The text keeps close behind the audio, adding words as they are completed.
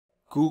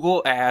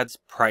Google Ads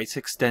price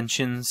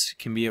extensions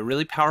can be a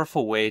really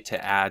powerful way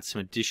to add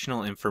some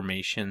additional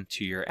information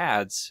to your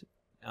ads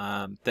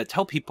that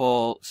tell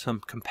people some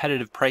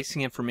competitive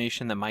pricing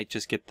information that might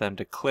just get them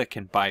to click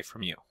and buy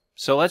from you.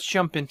 So let's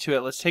jump into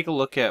it. Let's take a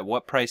look at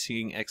what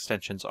pricing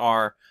extensions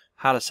are,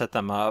 how to set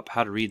them up,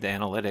 how to read the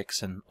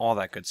analytics, and all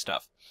that good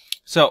stuff.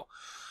 So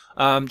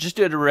just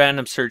did a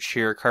random search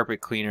here, carpet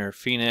cleaner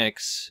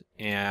Phoenix,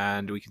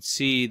 and we can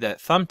see that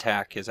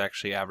Thumbtack is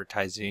actually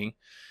advertising,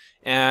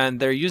 and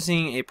they're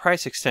using a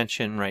price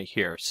extension right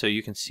here. So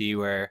you can see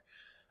where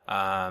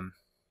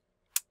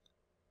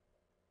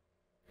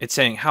it's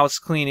saying house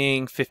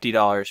cleaning,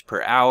 $50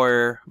 per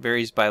hour,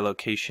 varies by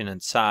location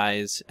and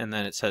size, and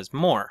then it says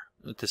more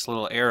with this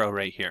little arrow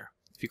right here.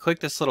 If you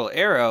click this little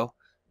arrow,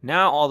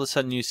 now all of a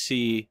sudden you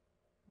see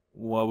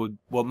what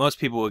most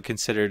people would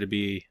consider to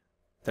be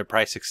their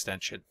price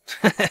extension.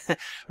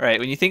 Right,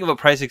 when you think of a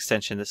price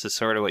extension, this is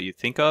sort of what you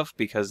think of,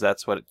 because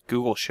that's what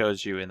Google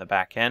shows you in the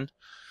back end.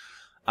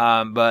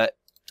 But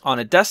on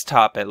a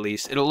desktop, at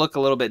least, it'll look a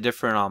little bit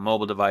different on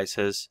mobile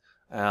devices.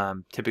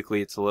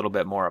 Typically, it's a little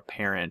bit more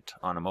apparent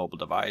on a mobile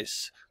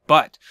device.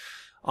 But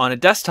on a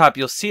desktop,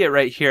 you'll see it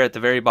right here at the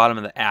very bottom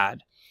of the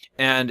ad.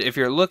 And if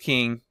you're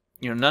looking,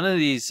 none of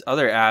these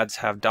other ads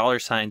have dollar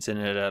signs in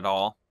it at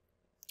all.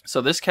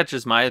 So this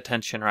catches my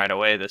attention right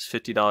away, this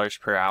 $50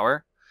 per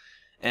hour.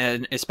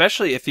 And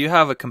especially if you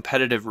have a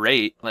competitive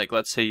rate, like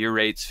let's say your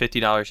rate's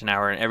 $50 an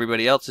hour and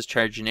everybody else is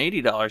charging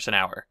 $80 an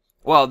hour.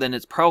 Well, then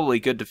it's probably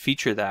good to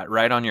feature that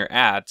right on your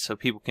ad so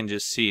people can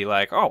just see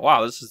like, oh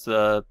wow, this is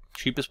the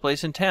cheapest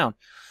place in town.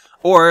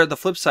 Or the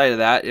flip side of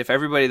that, if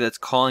everybody that's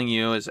calling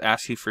you is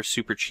asking for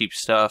super cheap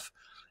stuff,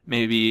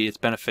 maybe it's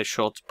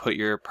beneficial to put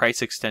your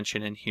price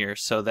extension in here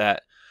so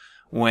that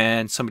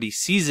when somebody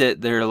sees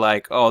it, they're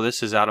like, oh,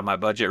 this is out of my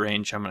budget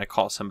range, I'm going to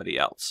call somebody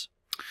else.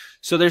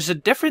 So there's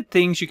different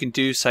things you can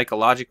do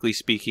psychologically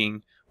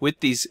speaking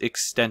with these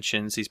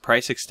extensions, these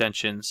price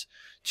extensions,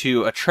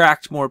 to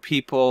attract more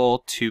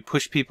people, to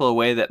push people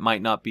away that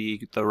might not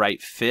be the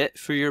right fit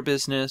for your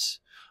business.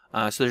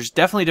 So there's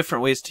definitely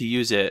different ways to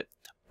use it.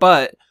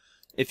 But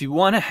if you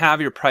want to have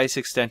your price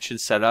extension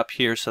set up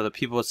here so that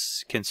people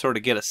can sort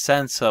of get a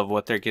sense of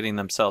what they're getting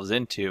themselves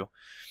into,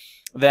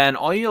 then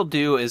all you'll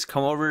do is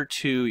come over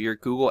to your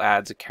Google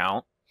Ads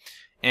account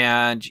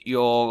and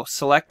you'll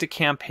select a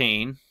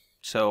campaign.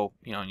 So,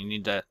 you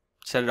need to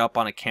set it up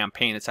on a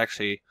campaign. It's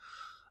actually,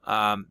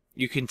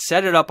 you can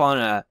set it up on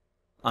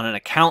an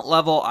account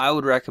level. I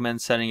would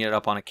recommend setting it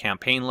up on a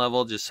campaign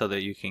level just so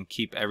that you can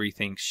keep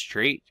everything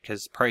straight,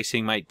 because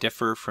pricing might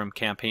differ from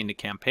campaign to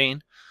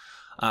campaign,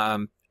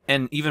 and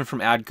even from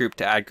ad group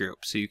to ad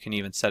group. So you can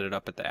even set it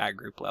up at the ad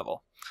group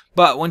level.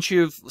 But once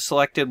you've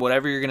selected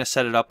whatever you're going to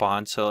set it up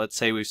on, so let's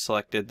say we've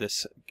selected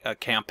this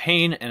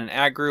campaign and an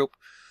ad group,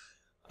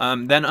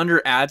 then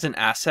under ads and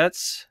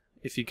assets,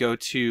 if you go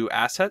to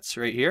assets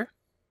right here,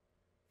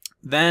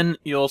 then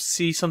you'll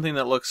see something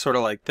that looks sort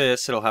of like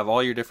this. It'll have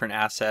all your different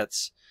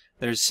assets.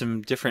 There's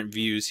some different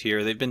views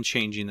here. They've been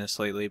changing this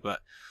lately, but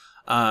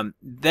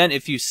then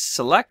if you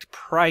select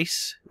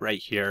price right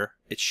here,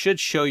 it should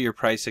show your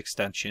price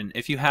extension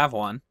if you have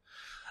one.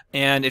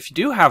 And if you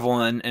do have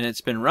one and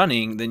it's been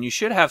running, then you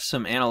should have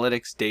some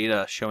analytics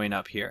data showing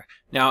up here.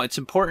 Now, it's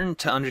important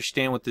to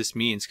understand what this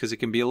means because it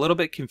can be a little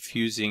bit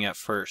confusing at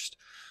first.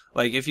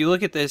 Like if you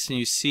look at this and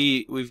you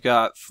see we've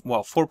got,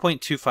 well,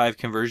 4.25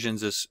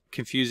 conversions is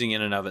confusing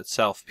in and of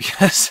itself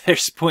because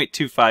there's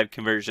 0.25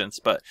 conversions,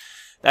 but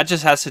that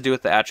just has to do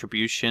with the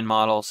attribution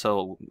model,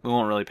 so we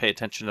won't really pay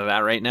attention to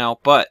that right now.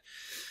 But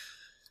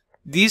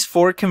these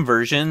 4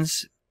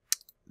 conversions,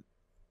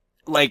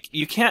 like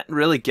you can't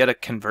really get a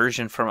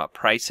conversion from a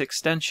price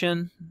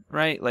extension,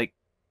 right? Like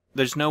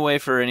there's no way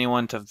for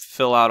anyone to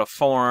fill out a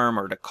form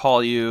or to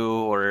call you,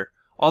 or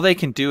all they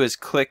can do is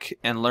click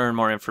and learn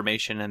more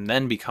information and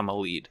then become a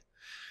lead.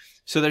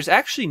 So there's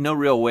actually no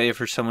real way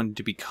for someone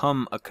to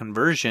become a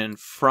conversion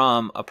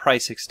from a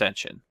price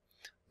extension.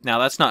 Now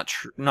that's not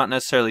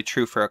necessarily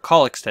true for a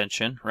call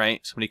extension, right?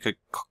 Somebody could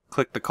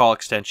click the call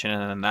extension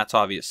and then that's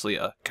obviously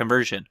a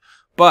conversion.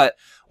 But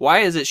why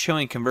is it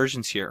showing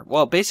conversions here?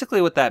 Well,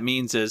 basically what that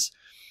means is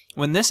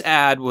when this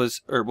ad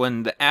was, or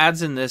when the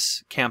ads in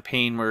this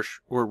campaign were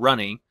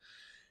running,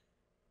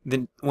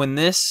 then when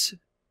this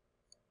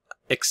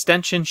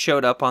extension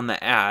showed up on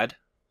the ad,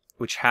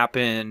 which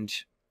happened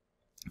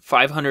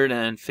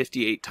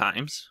 558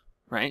 times,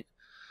 right?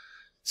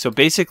 So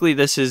basically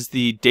this is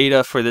the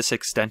data for this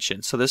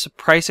extension. So this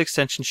price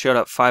extension showed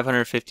up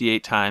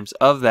 558 times.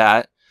 Of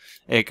that,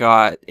 it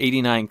got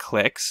 89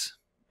 clicks.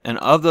 And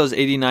of those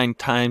 89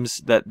 times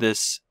that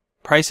this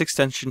price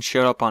extension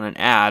showed up on an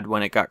ad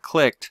when it got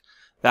clicked,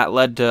 that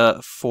led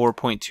to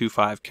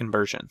 4.25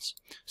 conversions.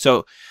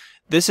 So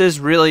this is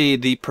really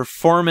the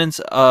performance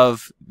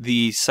of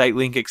the site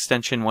link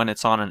extension when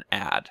it's on an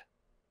ad,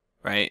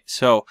 right?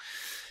 So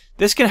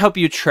this can help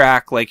you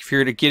track, like if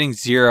you're getting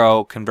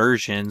 0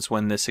 conversions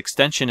when this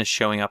extension is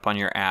showing up on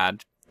your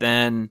ad,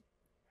 then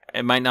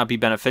it might not be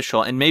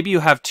beneficial. And maybe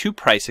you have 2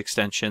 price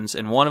extensions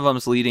and one of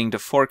them's leading to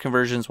 4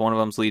 conversions, one of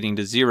them's leading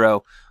to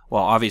 0.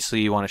 Well, obviously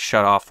you want to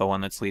shut off the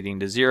one that's leading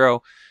to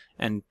 0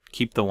 and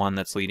keep the one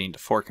that's leading to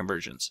 4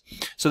 conversions.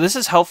 So this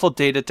is helpful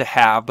data to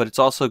have, but it's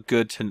also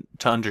good to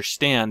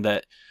understand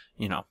that,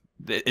 you know,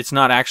 it's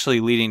not actually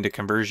leading to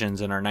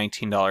conversions, and our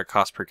 $19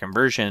 cost per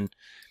conversion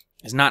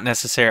is not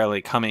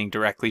necessarily coming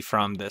directly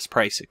from this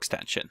price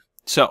extension.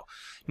 So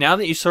now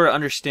that you sort of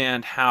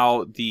understand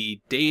how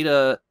the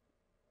data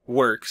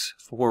works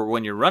for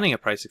when you're running a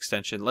price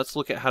extension, let's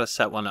look at how to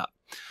set one up.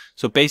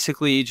 So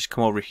basically, you just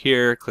come over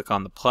here, click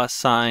on the plus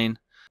sign,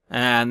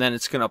 and then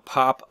it's going to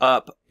pop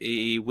up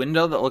a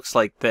window that looks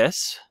like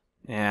this.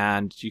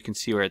 And you can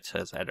see where it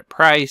says edit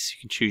price. You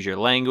can choose your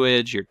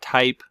language, your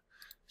type.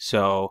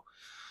 So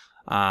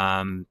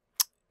in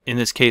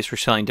this case, we're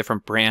selling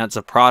different brands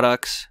of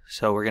products.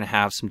 So we're going to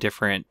have some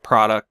different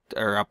product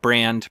or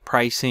brand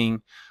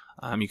pricing.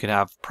 You could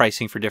have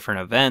pricing for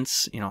different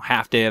events. You know,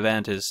 half-day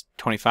event is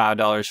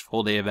 $25,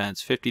 full-day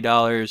events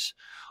 $50.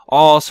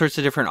 All sorts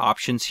of different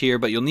options here,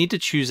 but you'll need to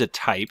choose a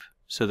type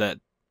so that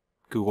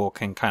Google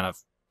can kind of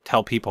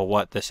tell people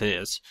what this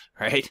is,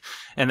 right?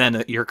 And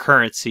then your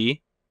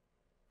currency.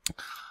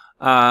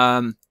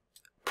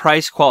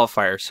 Price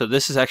qualifier. So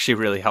this is actually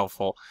really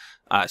helpful.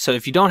 So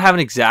if you don't have an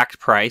exact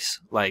price,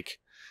 like,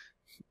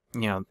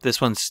 you know, this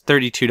one's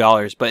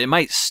 $32, but it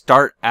might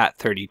start at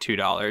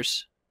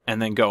 $32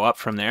 and then go up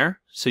from there.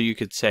 So you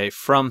could say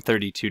from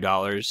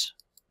 $32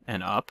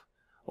 and up,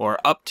 or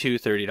up to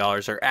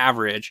 $30, or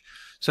average.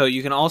 So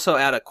you can also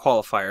add a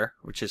qualifier,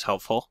 which is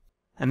helpful.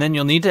 And then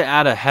you'll need to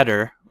add a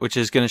header, which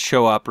is going to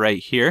show up right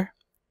here.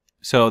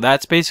 So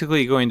that's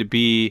basically going to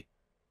be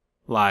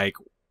like,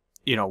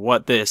 you know,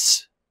 what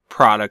this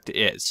product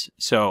is.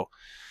 So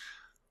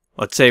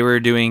let's say we're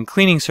doing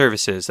cleaning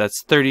services.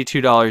 That's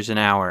 $32 an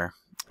hour.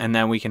 And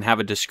then we can have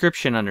a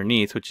description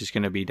underneath, which is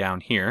going to be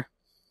down here.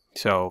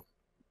 So,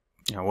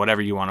 you know,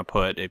 whatever you want to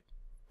put.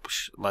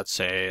 Let's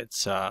say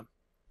it's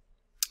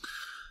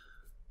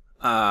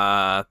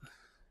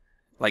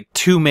like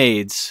 2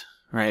 maids,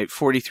 right?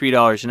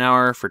 $43 an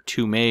hour for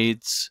 2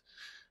 maids.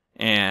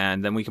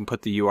 And then we can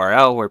put the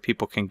URL where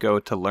people can go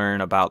to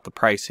learn about the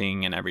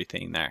pricing and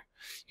everything there.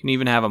 You can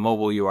even have a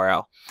mobile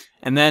URL.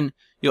 And then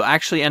you'll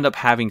actually end up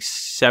having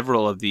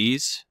several of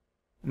these,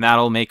 and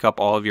that'll make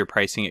up all of your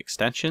pricing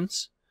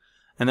extensions.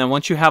 And then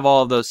once you have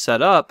all of those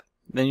set up,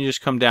 then you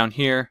just come down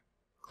here,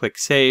 click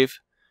Save,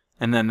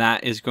 and then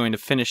that is going to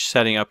finish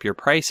setting up your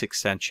price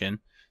extension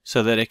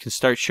so that it can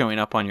start showing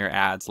up on your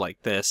ads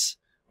like this,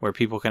 where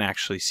people can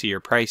actually see your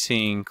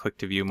pricing, click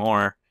to view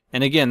more.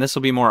 And again, this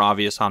will be more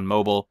obvious on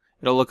mobile.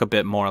 It'll look a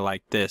bit more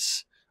like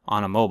this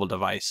on a mobile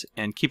device.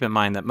 And keep in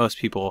mind that most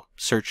people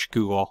search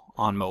Google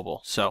on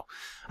mobile. So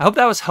I hope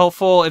that was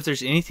helpful. If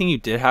there's anything you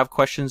did have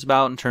questions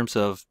about in terms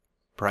of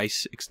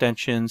price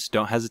extensions,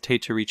 don't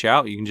hesitate to reach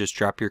out. You can just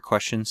drop your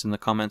questions in the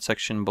comment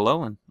section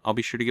below, and I'll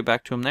be sure to get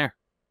back to them there.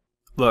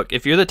 Look,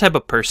 if you're the type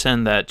of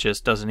person that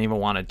just doesn't even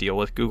want to deal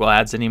with Google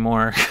Ads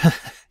anymore,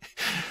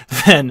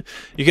 then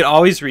you can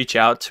always reach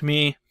out to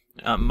me.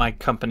 My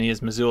company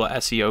is Missoula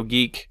SEO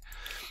Geek.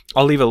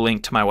 I'll leave a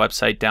link to my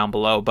website down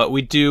below, but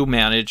we do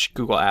manage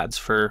Google Ads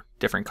for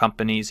different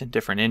companies and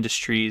different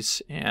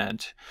industries,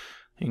 and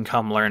you can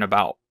come learn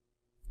about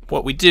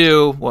what we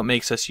do, what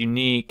makes us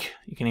unique.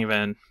 You can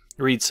even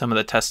read some of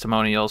the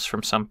testimonials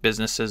from some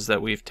businesses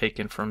that we've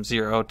taken from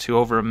 0 to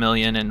over $1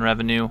 million in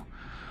revenue,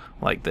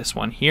 like this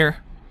one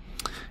here.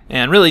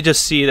 And really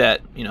just see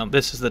that, you know,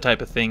 this is the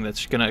type of thing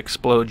that's going to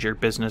explode your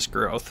business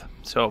growth.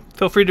 So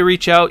feel free to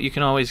reach out. You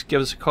can always give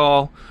us a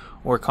call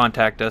or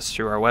contact us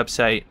through our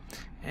website,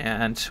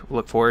 and we'll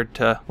look forward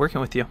to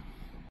working with you.